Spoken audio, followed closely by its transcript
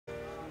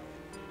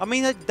I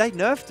mean, they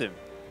nerfed him.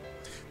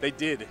 They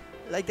did.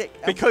 Like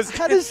because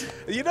how does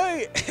you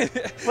know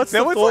what's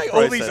there the was thought like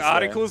all these process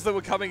articles that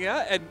were coming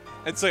out,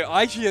 and so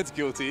IGN's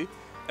guilty,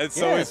 and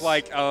so Yes. is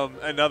like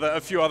a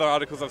few other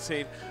articles I've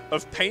seen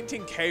of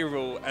painting K.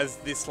 Rool as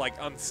this like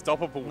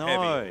unstoppable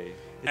heavy,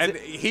 and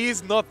he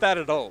is not that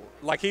at all.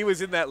 Like he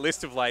was in that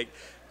list of like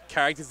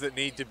characters that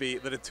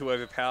are too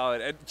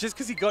overpowered, and just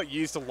because he got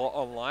used a lot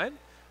online,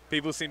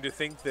 people seem to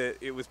think that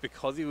it was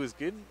because he was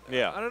good.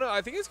 Yeah. I don't know.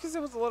 I think it's because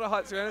there was a lot of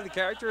hype surrounding the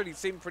character, and he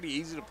seemed pretty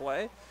easy to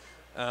play.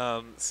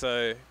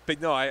 But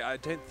no, I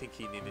don't think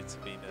he needed to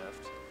be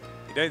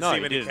nerfed. You don't see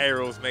many K.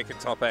 Rools making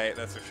top 8,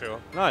 that's for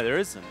sure. No, there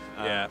isn't.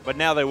 Yeah. But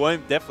now they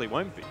definitely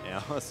won't be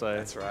now. So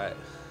that's right.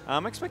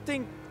 I'm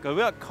expecting, we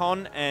got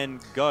Con and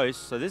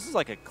Ghost, so this is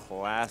like a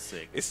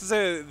classic. This is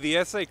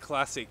the SA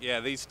classic, yeah,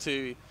 these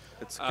two.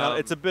 It's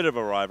a bit of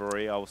a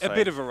rivalry, I will say. A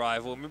bit of a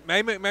rival.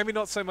 Maybe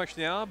not so much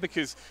now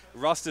because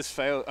Rust has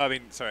failed,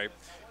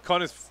 Con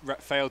has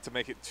failed to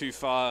make it too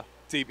far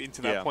deep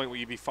into that point where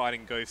you'd be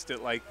fighting Ghost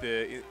at like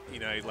the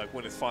like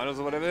winners finals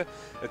or whatever.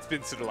 It's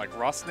been sort of like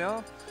Rust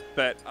now,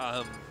 but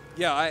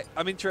yeah,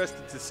 I'm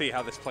interested to see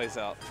how this plays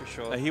out for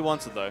sure. He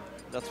wants it though,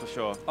 that's for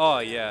sure. Oh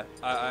yeah,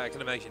 I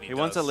can imagine he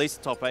wants at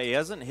least top 8. He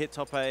hasn't hit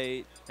top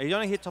 8. He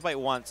only hit top 8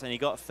 once, and he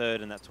got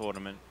 3rd in that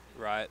tournament.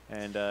 Right.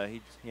 And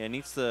he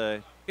needs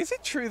to. Is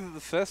it true that the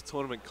first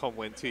tournament Con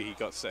went to, he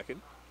got 2nd?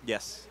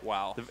 Yes.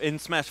 Wow. In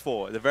Smash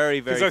 4, the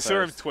very first. Because I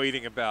saw him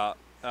tweeting about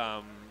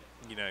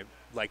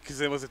like, because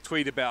there was a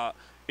tweet about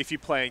if you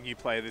play a new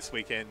player this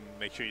weekend,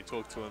 make sure you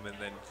talk to him, and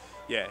then,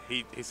 yeah,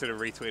 he sort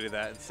of retweeted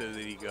that and said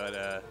that he got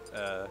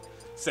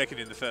 2nd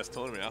in the first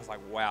tournament. I was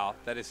like, wow,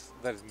 that is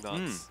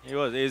nuts. He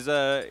was.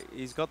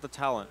 He's got the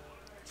talent.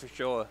 For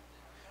sure.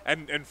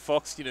 And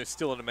Fox,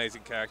 still an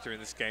amazing character in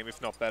this game,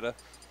 if not better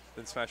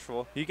than Smash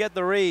 4. You get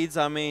the reads,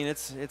 I mean,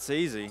 it's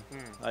easy.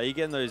 You're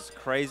getting those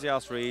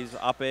crazy-ass reads,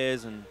 up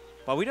airs,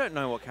 but we don't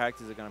know what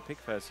characters are going to pick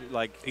first.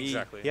 Like he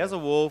has a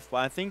Wolf, but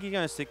I think he's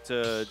going to stick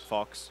to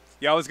Fox.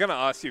 Yeah, I was going to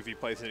ask you if he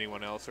plays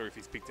anyone else or if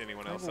he's picked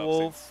anyone else up.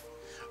 Wolf,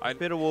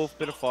 bit of Wolf,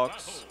 bit of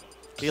Fox.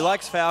 He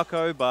likes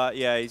Falco, but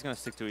yeah, he's going to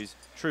stick to his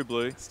true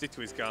blue. Stick to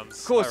his guns.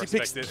 Of course, he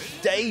picks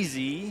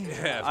Daisy.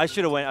 Yeah. I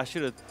should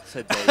have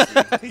said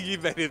Daisy. You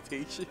made a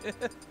Peach.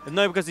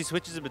 No, because he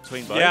switches in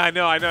between both. Yeah, I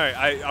know.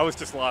 I was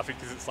just laughing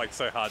because it's like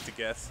so hard to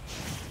guess.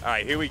 All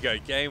right, here we go.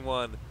 Game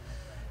 1.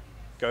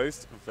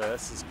 Ghost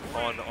versus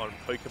Con on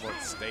Pokemon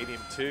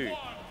Stadium 2.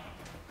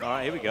 All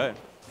right, here we go.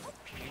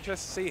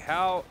 Interested to see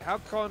how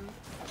Con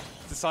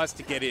decides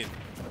to get in.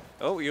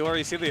 Oh, you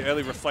already see the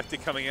early Reflector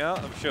coming out,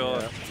 I'm sure.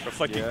 Yeah.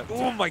 Reflecting. Yeah.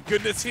 Oh my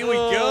goodness, here we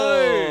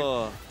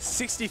go.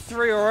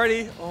 63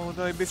 already. Oh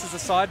no, misses the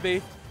side B.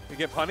 We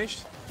get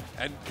punished.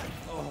 And,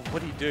 oh,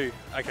 what do you do?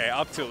 Okay,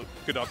 up tilt,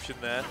 good option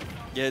there.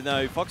 Yeah,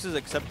 no, Fox is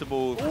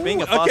acceptable. Ooh,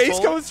 being a fast okay, he's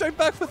going straight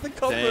back with the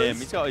combos. Damn,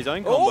 he's got his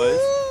own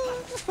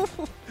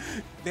combos.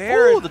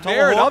 There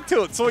and up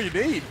tilt, it's all you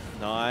need.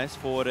 Nice,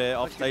 forward air,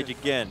 off stage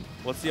again.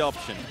 What's the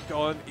option?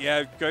 Go on,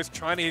 yeah, Ghost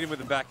trying to hit him with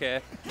the back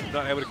air.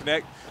 Not able to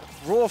connect.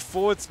 Raw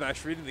forward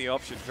smash, reading the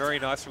option. Very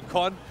nice from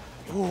Con.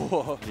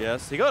 Ooh.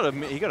 Yes, he got a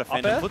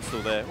phantom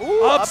footstool there.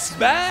 Ooh, up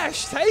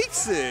smash,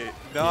 takes it.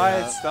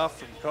 Nice stuff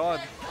from Con.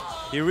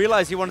 He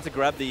realized he wanted to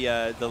grab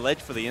the ledge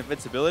for the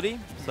invincibility,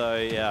 so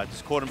yeah,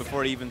 just caught him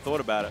before he even thought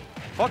about it.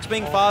 Fox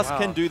being fast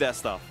can do that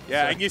stuff.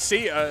 Yeah, and you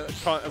see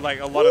like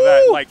a lot of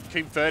that, like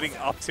converting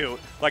up tilt,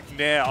 like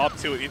nair up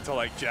tilt into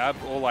like jab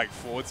or like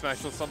forward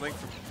smash or something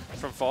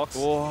from Fox.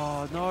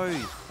 Oh no!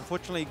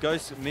 Unfortunately,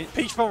 Ghost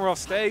Peach Bomber off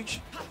stage.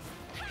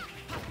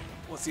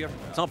 What's the other?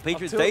 It's not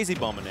Peach, it's Daisy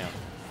Bomber now.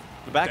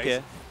 The back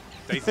air.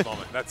 Daisy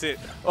Bomber, that's it.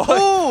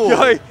 Oh,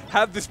 yo,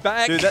 have this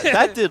back. Dude,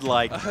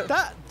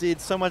 that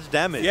did so much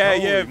damage.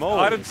 Yeah,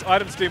 Holy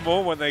items do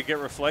more when they get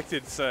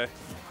reflected. So,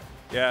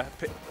 yeah,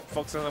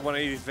 Fox doesn't want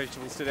to eat his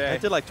vegetables today.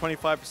 That did like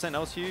 25%. That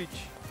was huge.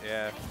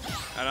 Yeah,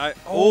 and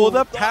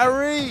the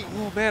parry.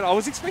 Oh man, I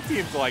was expecting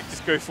him to like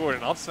just go forward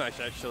and up smash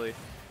actually.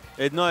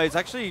 No, it's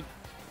actually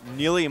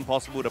nearly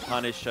impossible to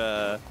punish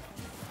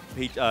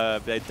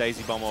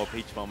Daisy Bomber or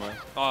Peach Bomber.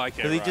 Oh, okay.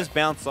 Because he just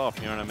bounced off,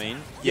 you know what I mean?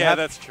 Yeah,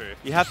 that's true.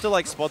 You have to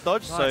like spot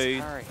dodge, nice so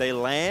parry. They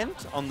land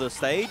on the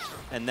stage,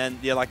 and then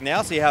like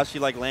now, see how she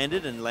like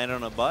landed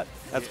on her butt?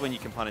 That's when you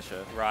can punish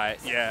her. Right,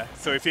 yeah.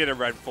 So if he had a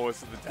red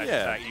force with the dash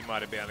attack, you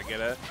might have been able to get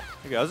her.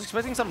 Okay, I was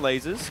expecting some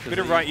lasers. Bit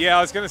of run, yeah,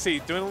 I was going to see,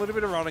 doing a little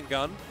bit of run and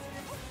gun.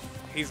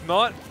 He's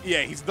not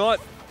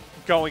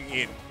going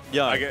in.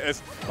 Yeah.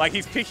 Like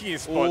he's picking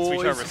his spots, which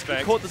I respect.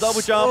 He caught the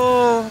double jump.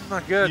 Oh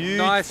my god, Huge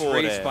nice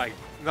read there. by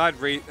nice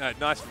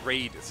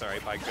read,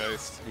 by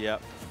Ghost.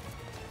 Yep.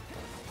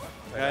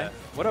 Okay.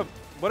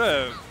 What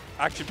a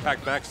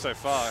action-packed match so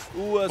far.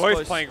 Ooh,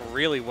 both playing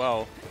really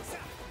well.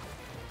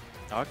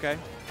 Okay.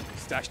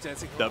 Dash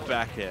dancing. The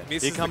back air.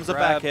 Misses Here comes the the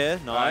back air.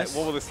 Nice. Right,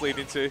 what will this lead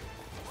into?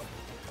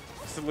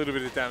 Just a little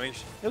bit of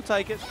damage. He'll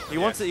take it. He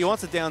wants it. He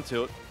wants a down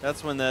tilt.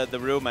 That's when the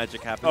real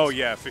magic happens. Oh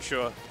yeah, for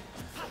sure.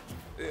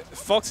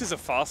 Fox is a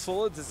fast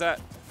forward. Does that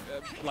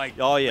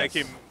make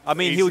him? I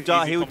mean, he'll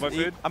die.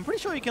 I'm I'm pretty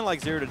sure he can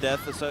like 0 to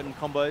death for certain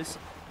combos.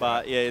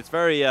 But yeah, it's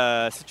very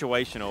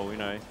situational, you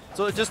know.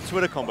 So it's just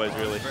Twitter combos,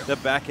 really. The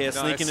back air,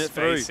 sneaking it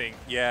spacing.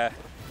 through. Yeah,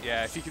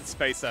 yeah. If you can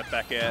space that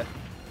back air,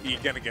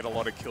 you're going to get a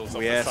lot of kills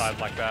off the side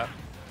like that.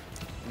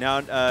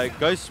 Now,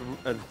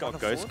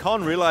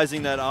 Con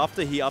realizing that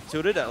after he up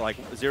tilted at like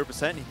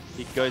 0%,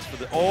 he goes for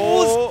the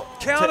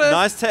counter.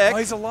 Nice tech. Oh,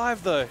 he's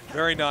alive though.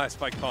 Very nice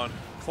by Con.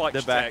 Clutch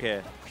the back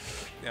air.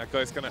 Now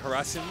Go's going to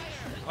harass him.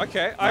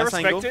 Okay, I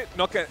respect angle. It.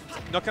 Not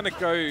going to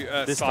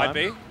go side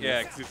B.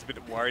 Yeah, because he's a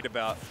bit worried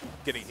about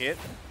getting hit.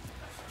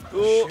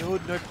 Ooh.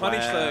 Shield, no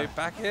punish though.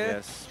 Back air.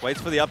 Yes.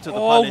 Waits for the up tilt.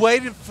 Oh,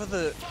 waiting for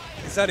the.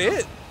 Is that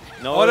it?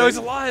 No. Oh no, he's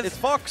alive. It's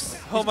Fox.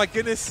 Oh my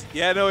goodness.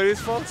 Yeah, no, it is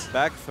Fox.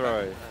 Back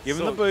throw. Give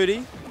him the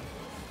booty.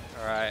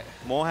 All right.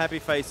 More happy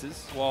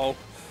faces. Whoa.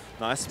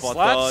 Nice spot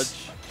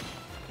dodge.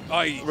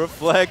 Oh,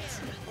 reflect.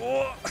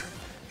 Oh.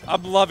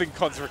 I'm loving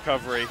Con's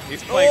recovery.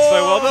 He's playing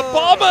so well. The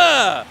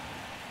bomber!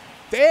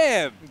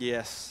 Damn.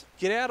 Yes.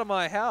 Get out of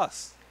my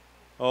house.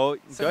 Oh,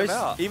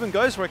 even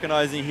Ghost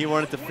recognizing he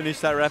wanted to finish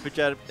that rapid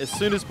jab as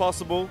soon as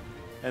possible.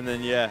 And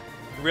then, yeah.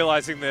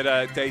 Realizing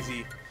that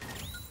Daisy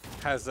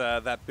has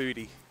that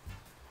booty.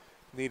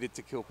 Needed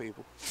to kill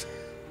people.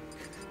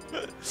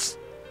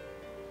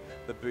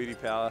 The booty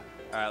power.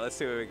 All right, let's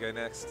see where we go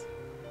next.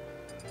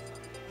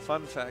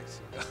 Fun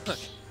fact.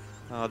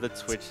 Oh, the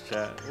Twitch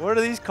chat. What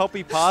are these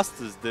copy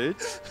pastas, dude?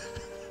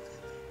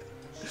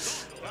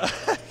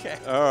 Okay.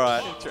 All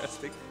right.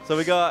 Interesting. So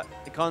we got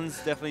Con's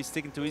definitely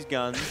sticking to his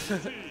guns.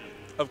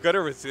 I've got to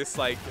resist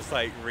just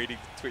reading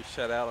the Twitch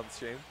chat out on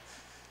stream.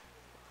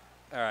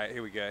 All right,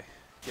 here we go.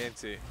 Game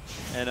 2.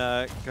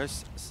 And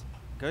Ghost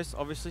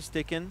obviously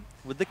sticking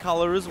with the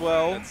color as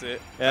well. That's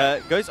it.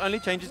 Ghost only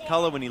changes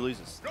color when he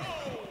loses.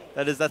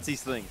 That's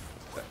his thing.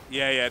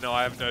 Yeah, no,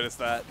 I haven't noticed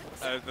that.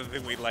 I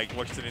think we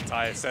watched an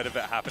entire set of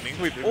it happening.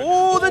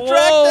 Oh, the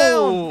drag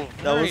down!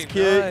 That was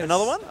cute. Nice.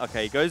 Another one?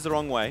 Okay, he goes the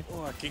wrong way.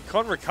 Oh, can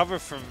Con recover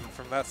from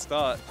that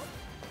start?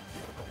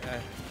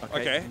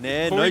 Okay.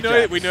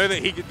 We know that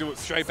he can do it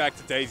straight back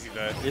to Daisy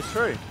though. It's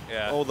true.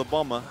 Yeah. Oh, the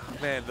bomber.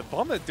 Man, the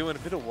bomber doing a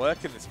bit of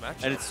work in this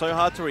match. And it's so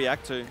hard to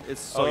react to.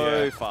 It's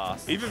so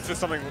fast. Even for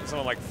someone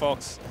like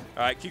Fox.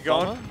 All right, keep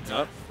going.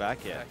 Nope.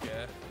 Back air.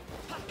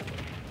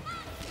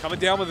 Coming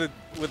down with the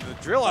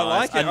drill. I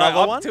like it.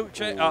 Another one.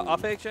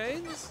 Up air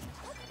chains.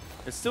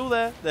 It's still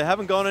there. They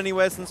haven't gone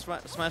anywhere since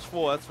Smash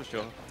 4. That's for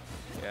sure.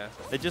 Yeah.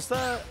 They just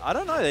I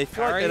don't know. They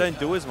feel like they don't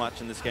do as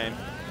much in this game.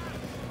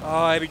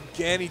 Oh, and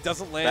again, he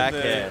doesn't land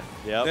back air.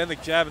 Yep. Then the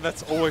jab, and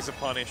that's always a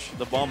punish.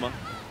 The bomber.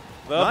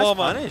 Nice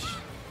punish.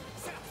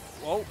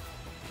 Whoa.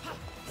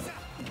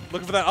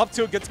 Looking for that up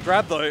tilt, gets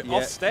grabbed though,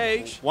 off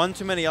stage. One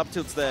too many up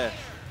tilts there.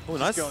 Oh,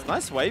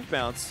 nice wave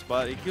bounce,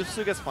 but he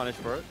still gets punished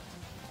for it.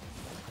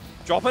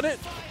 Dropping it.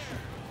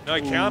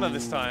 No counter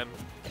this time.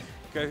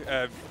 Coming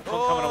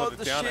on with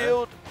the down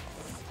shield.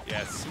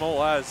 Yeah,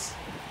 small as.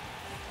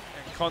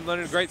 Con not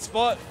in a great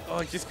spot. Oh,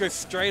 he just goes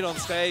straight on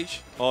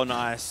stage. Oh,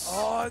 nice.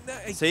 Oh,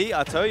 no. See,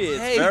 I tell you,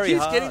 it's very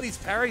hard. He's getting these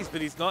parries,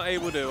 but he's not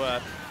able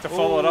to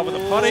follow it up with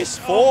a punish.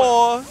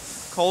 4.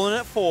 Calling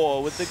it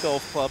 4 with the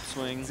golf club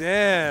swing.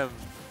 Damn.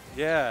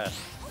 Yeah.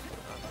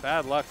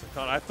 Bad luck for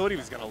Con. I thought he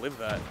was going to live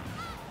that.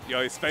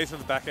 Yo, he's space in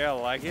the back air. I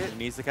like it. He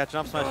needs to catch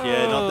an up smash.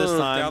 Yeah, not this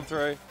time. Down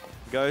throw.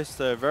 Ghost,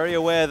 very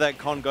aware that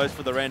Con goes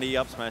for the Randy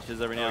up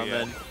smashes every now and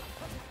then.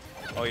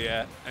 Oh,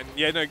 yeah. And,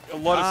 yeah, no, a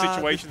lot of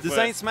situations This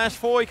ain't Smash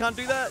 4. You can't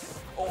do that.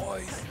 Oh,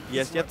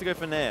 yes, you have to go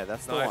for Nair.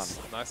 That's the one.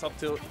 Nice up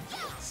tilt.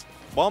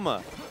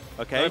 Bomber.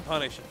 Okay. No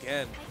punish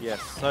again.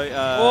 Yes. So,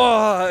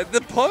 oh,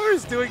 the Poe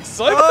is doing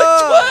so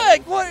much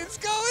work. What is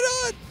going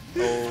on?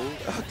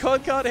 Oh. Con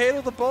can't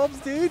handle the bombs,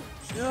 dude.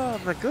 Oh,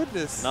 my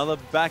goodness. Another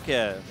back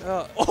air.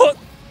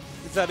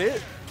 Is that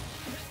it?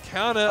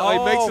 Counter. Oh, he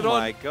makes it on. Oh,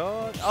 my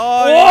God.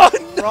 Oh,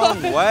 no.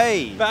 Wrong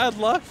way. Bad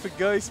luck for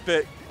Ghost,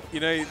 but, you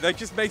know, that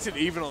just makes it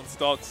even on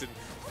stocks. And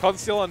Con's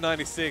still on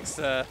 96.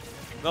 Not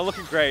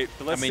looking great,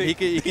 but let's see. He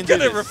can do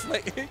this.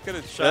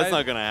 That's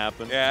not going to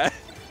happen. Yeah.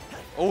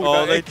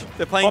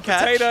 They're playing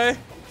catch. Potato.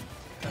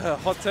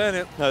 Hot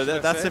turnip. No,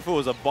 that's if it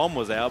was a bomb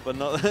was out, but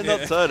not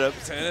turnip.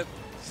 Turnip.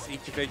 Just eat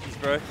your veggies,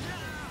 bro.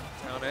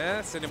 Down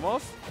air. Send him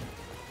off.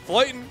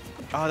 Floating.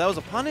 Oh, that was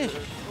a punish.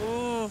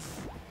 Oof.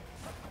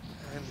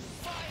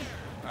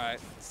 Alright,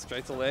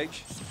 straight to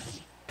ledge.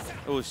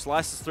 Oh,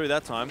 slices through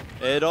that time.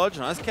 Air dodge,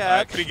 nice catch.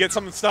 Right, could he get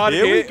something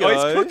started here? We go.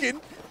 Oh, he's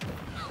cooking.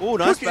 Oh,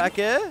 nice back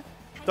air.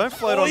 Don't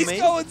float on me.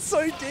 He's going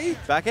so deep.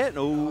 Back air?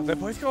 No. They're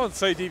both going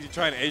so deep to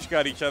try and edge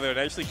guard each other and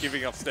actually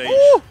giving up stage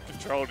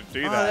control to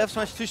do that. F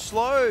smash too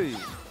slow.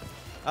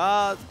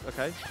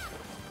 Okay.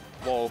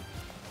 Whoa.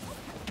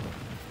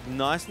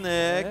 Nice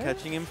Nair,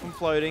 catching him from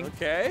floating.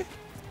 Okay.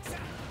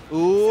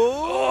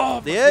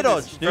 Ooh, the air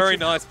dodge. Very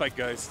nice by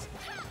Ghost.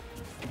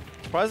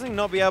 Surprising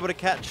not be able to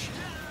catch.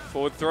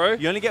 Forward throw.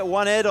 You only get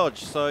one air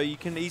dodge, so you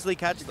can easily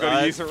catch that. Got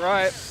to use it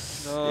right.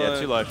 No. Yeah,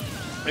 too low.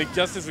 Like,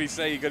 just as we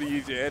say, you got to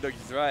use your air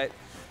dodges right.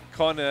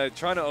 Con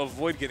trying to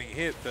avoid getting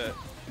hit, but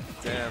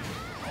damn.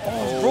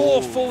 Oh,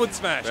 raw forward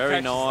smash.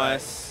 Very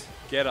nice.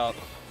 Get up.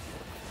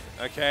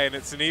 Okay, and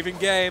it's an even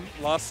game.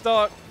 Last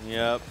stock.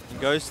 Yep.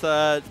 Ghost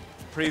that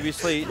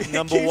previously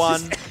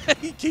 #1.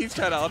 He keeps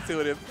trying to up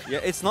tilt him. Yeah,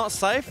 it's not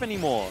safe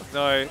anymore.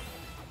 No,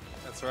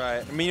 that's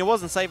right. I mean, it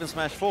wasn't safe in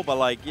Smash 4, but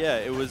like, yeah,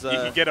 it was. You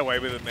can get away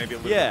with it maybe a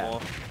little bit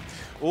more.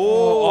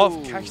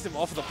 Oh, catched him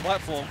off of the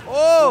platform.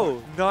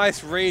 Oh,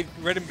 nice read.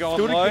 Read him go on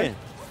low. Do it again.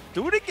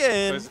 Do it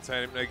again. Supposed to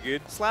turn him no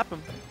good. Slap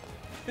him.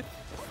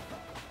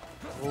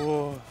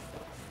 Oh.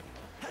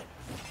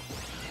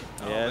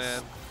 Yes.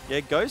 Man. Yeah,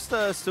 Ghost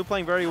still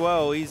playing very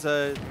well. He's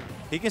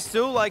he can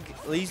still like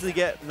easily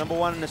get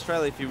 #1 in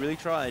Australia if he really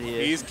tried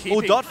here. He's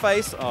keeping dot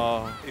face.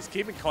 Oh. He's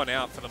keeping Con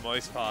out for the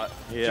most part.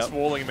 Yeah. Just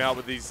walling him out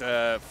with these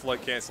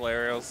float cancel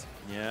aerials.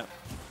 Yeah.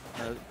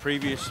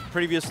 Previous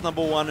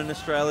 #1 in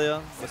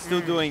Australia. They're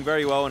still doing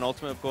very well in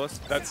Ultimate, of course.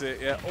 That's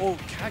it. Yeah. Oh,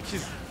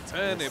 catches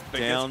turnip, but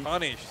gets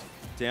punished.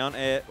 Down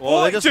air.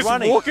 Oh, they're just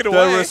running. Walking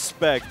away. The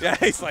respect. Yeah,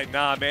 he's like,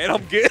 nah, man,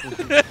 I'm good.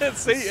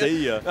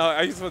 See ya. No,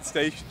 I just want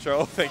stage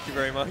control. Thank you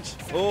very much.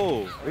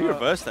 Oh, we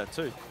reversed that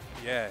too.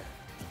 Yeah.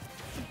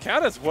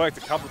 Counter's worked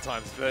a couple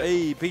times, but...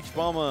 Hey, Peach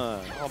Bomber.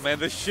 Oh, man,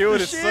 the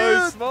shield is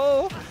so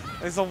small.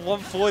 He's on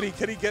 140.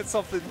 Can he get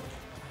something?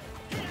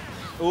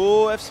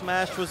 Oh, F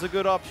smash was a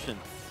good option.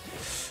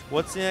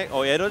 What's next?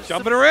 Oh, yeah.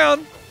 Jumping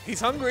around.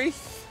 He's hungry.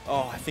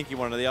 Oh, I think he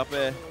wanted the up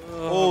air.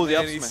 Oh, the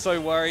up smash. He's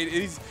so worried.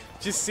 He's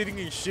just sitting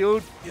in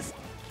shield.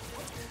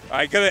 All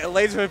right, gotta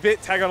laser him a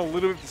bit, tag on a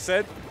little bit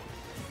percent.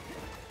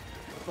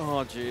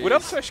 Oh, jeez. Would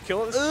up smash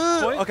kill at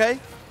this point? Okay.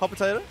 Hot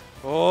potato.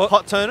 Oh.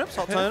 Hot turnips.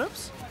 Hot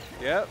turnips.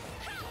 Yep.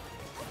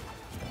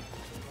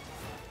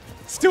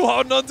 Still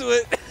holding on to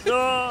it.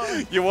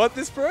 No. You want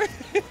this, bro?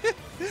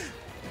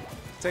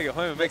 Take it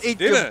home and make some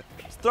dinner.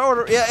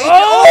 Throw it. Yeah.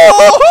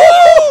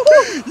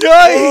 Oh!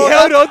 Yeah, he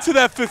held on to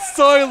that for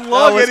so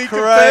long, and he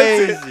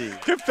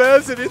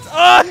confirms it. It's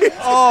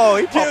oh,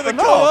 he popped the come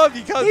on.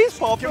 You can't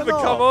give him the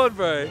come on,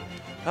 bro.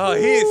 Oh,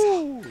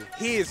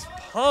 he is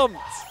pumped.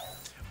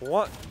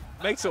 What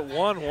makes it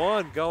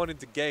 1-1 going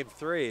into game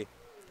 3?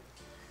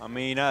 I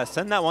mean,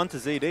 send that one to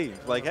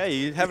ZD. Like, hey,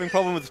 you having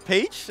problem with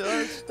Peach? Show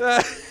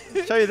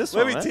you this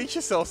one. Let me teach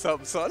yourself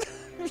something, son.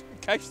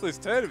 Catch those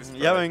turnips, bro.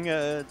 You having,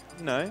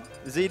 no,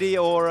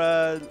 ZD or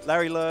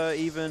Larry Lur,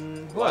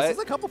 even... Who else? There's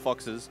a couple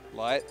foxes.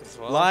 Light as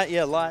well. Light,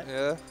 yeah, Light.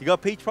 Yeah. You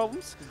got Peach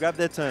problems? Grab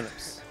their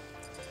turnips.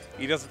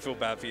 He doesn't feel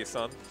bad for your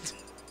son.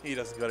 He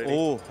doesn't got any.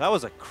 Oh, that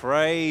was a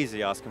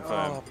crazy ass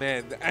confirm. Oh,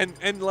 man.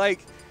 And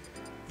like,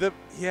 the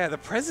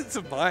presence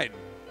of mind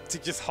to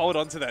just hold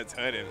on to that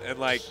turnip and,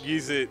 like,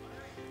 use it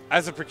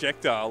as a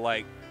projectile,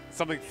 like,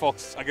 something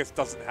Fox, I guess,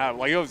 doesn't have.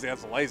 Like, he obviously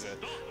has a laser,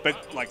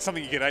 but, like,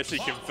 something you can actually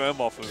confirm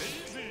off of.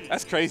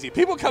 That's crazy.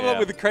 People come up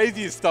with the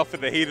craziest stuff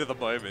in the heat of the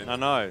moment. I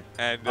know.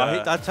 And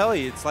I tell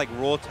you, it's like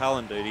raw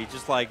talent, dude. He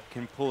just, like,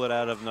 can pull it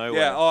out of nowhere.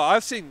 Yeah,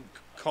 I've seen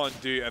Con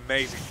do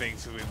amazing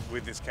things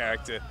with this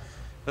character.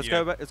 Let's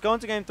go back. Let's go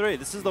into game 3.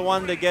 This is the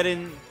one to get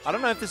in. I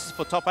don't know if this is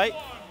for top 8,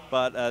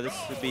 but this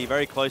would be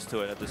very close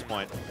to it at this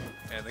point.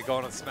 And they're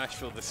going on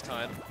Smashville this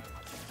time.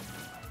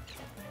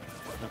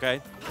 Okay.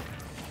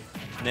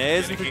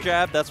 Nares into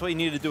jab. That's what you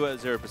need to do at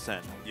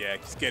 0%. Yeah,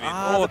 just get in.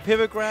 Oh, the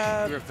pivot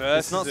grab.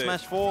 Reverse. It's not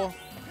Smash 4.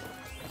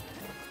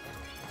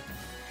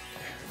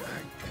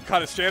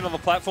 Kind of strand on the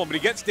platform, but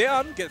he gets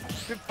down.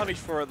 Gets good punish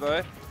for it,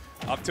 though.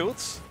 Up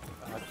tilts.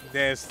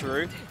 Nares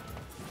through.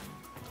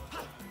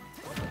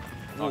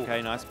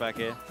 Okay, nice back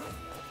air.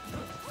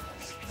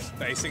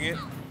 Spacing it.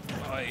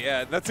 Oh,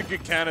 yeah. That's a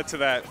good counter to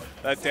that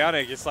down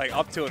air. Just like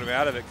up tilt him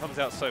out of it. Comes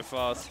out so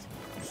fast.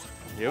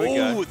 Here we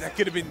go. That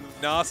could have been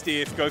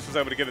nasty if Ghost was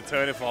able to get a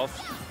turnip off,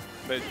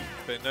 but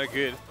no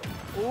good.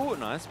 Oh,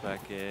 nice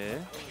back air.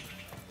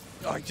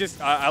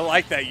 I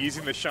like that,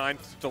 using the shine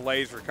to delay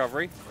his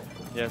recovery.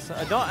 Yes,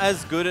 not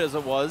as good as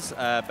it was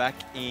back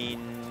in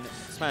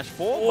Smash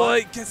 4. Oh,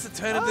 he gets the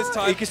turnip this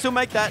time. He can still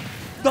make that.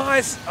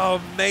 Nice,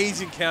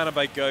 amazing counter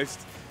by Ghost.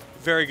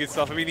 Very good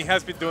stuff. I mean, he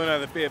has been doing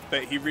it a bit,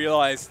 but he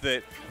realized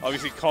that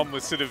obviously Con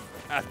was sort of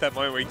at that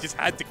moment where he just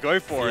had to go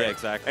for it. Yeah,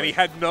 exactly. And he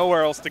had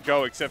nowhere else to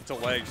go except to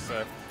ledge.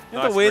 So you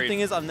know, the weird thing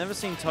is, I've never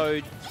seen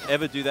Toad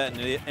ever do that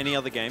in any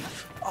other game.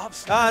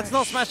 It's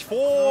not Smash 4.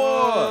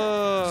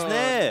 Oh,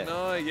 Nair.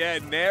 No, yeah,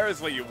 Nair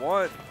is what you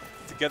want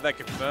to get that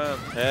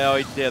confirmed.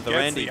 Yeah, the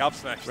Randy up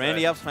smash.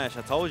 Randy up smash.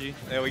 I told you.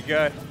 There we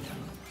go.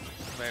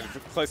 Man,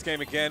 close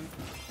game again.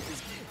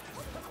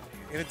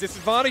 In a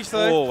disadvantage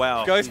though. Oh,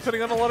 wow. Ghost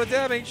putting on a lot of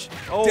damage.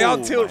 Oh,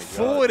 down tilt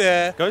forward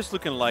air. Ghost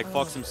looking like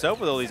Fox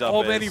himself with all these up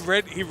airs. Oh man, he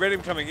read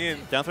him coming in.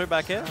 Down throw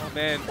back air. Oh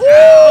man.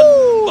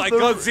 Oh my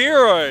god,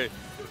 0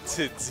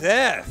 to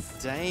death.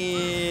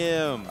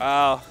 Damn.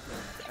 Wow.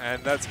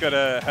 And that's going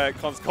to hurt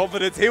Con's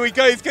confidence. Here we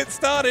go. He's getting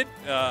started.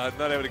 Not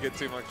able to get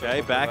too much.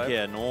 Okay, back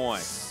here.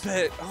 Nice.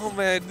 But, oh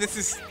man, this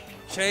has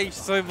changed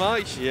so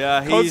much.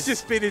 Yeah, Con's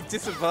just been in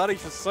disadvantage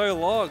for so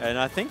long. And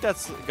I think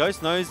that's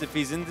Ghost knows if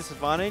he's in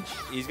disadvantage,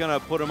 he's going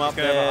to put him up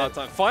there. Have a hard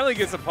time. Finally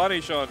gets a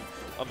punish on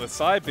the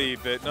side B,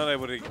 but only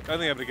able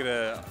to get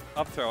a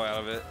up throw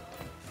out of it.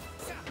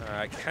 All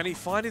right, can he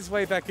find his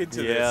way back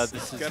into this? Yeah,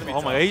 this is.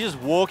 Oh my! He's just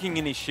walking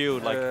in his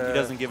shield like he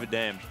doesn't give a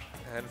damn.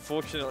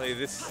 Unfortunately,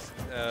 this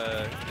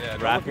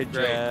rapid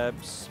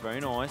jabs, very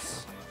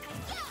nice.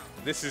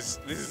 This is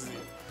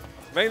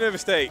Make no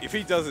mistake, if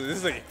he does it, this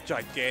is a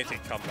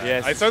gigantic comeback.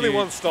 Yes, it's only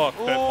one stock,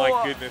 but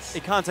my goodness. He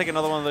can't take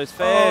another one of those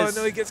fairs. Oh,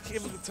 no, he gets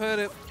hit with the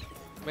turnip.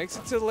 Makes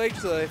it to the ledge,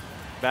 though.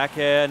 Back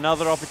air,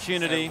 another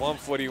opportunity. And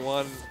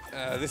 141.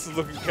 This is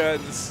looking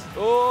curtains.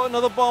 Oh,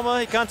 another bomber.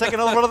 He can't take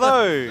another one of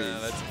those.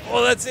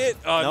 No, that's it.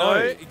 Oh,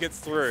 no. He gets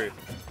through.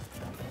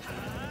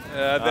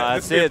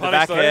 That's it, the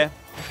back air.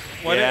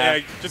 Yeah,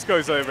 just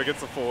goes over,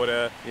 gets the forward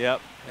air.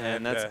 Yep,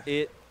 and that's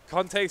it.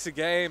 Con takes a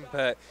game,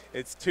 but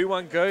it's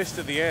 2-1 Ghost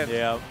at the end.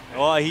 Yeah.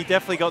 Well, he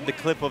definitely got the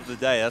clip of the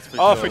day, that's for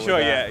sure. Oh, for sure,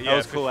 yeah. That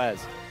was cool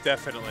as.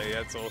 Definitely,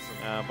 that's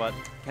awesome. But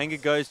Kanga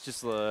Ghost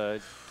just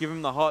give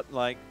him the hot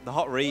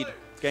read,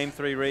 game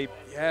 3 read.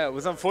 Yeah, it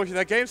was unfortunate.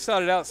 That game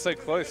started out so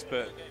close,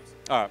 but...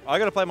 All right, I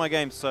got to play my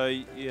game, so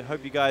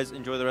hope you guys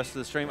enjoy the rest of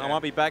the stream. Yeah. I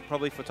might be back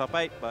probably for top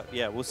 8, but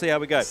yeah, we'll see how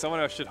we go. Someone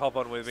else should hop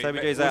on with me.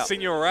 We'll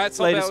Senior Rats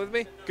hop out with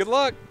me. Good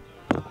luck.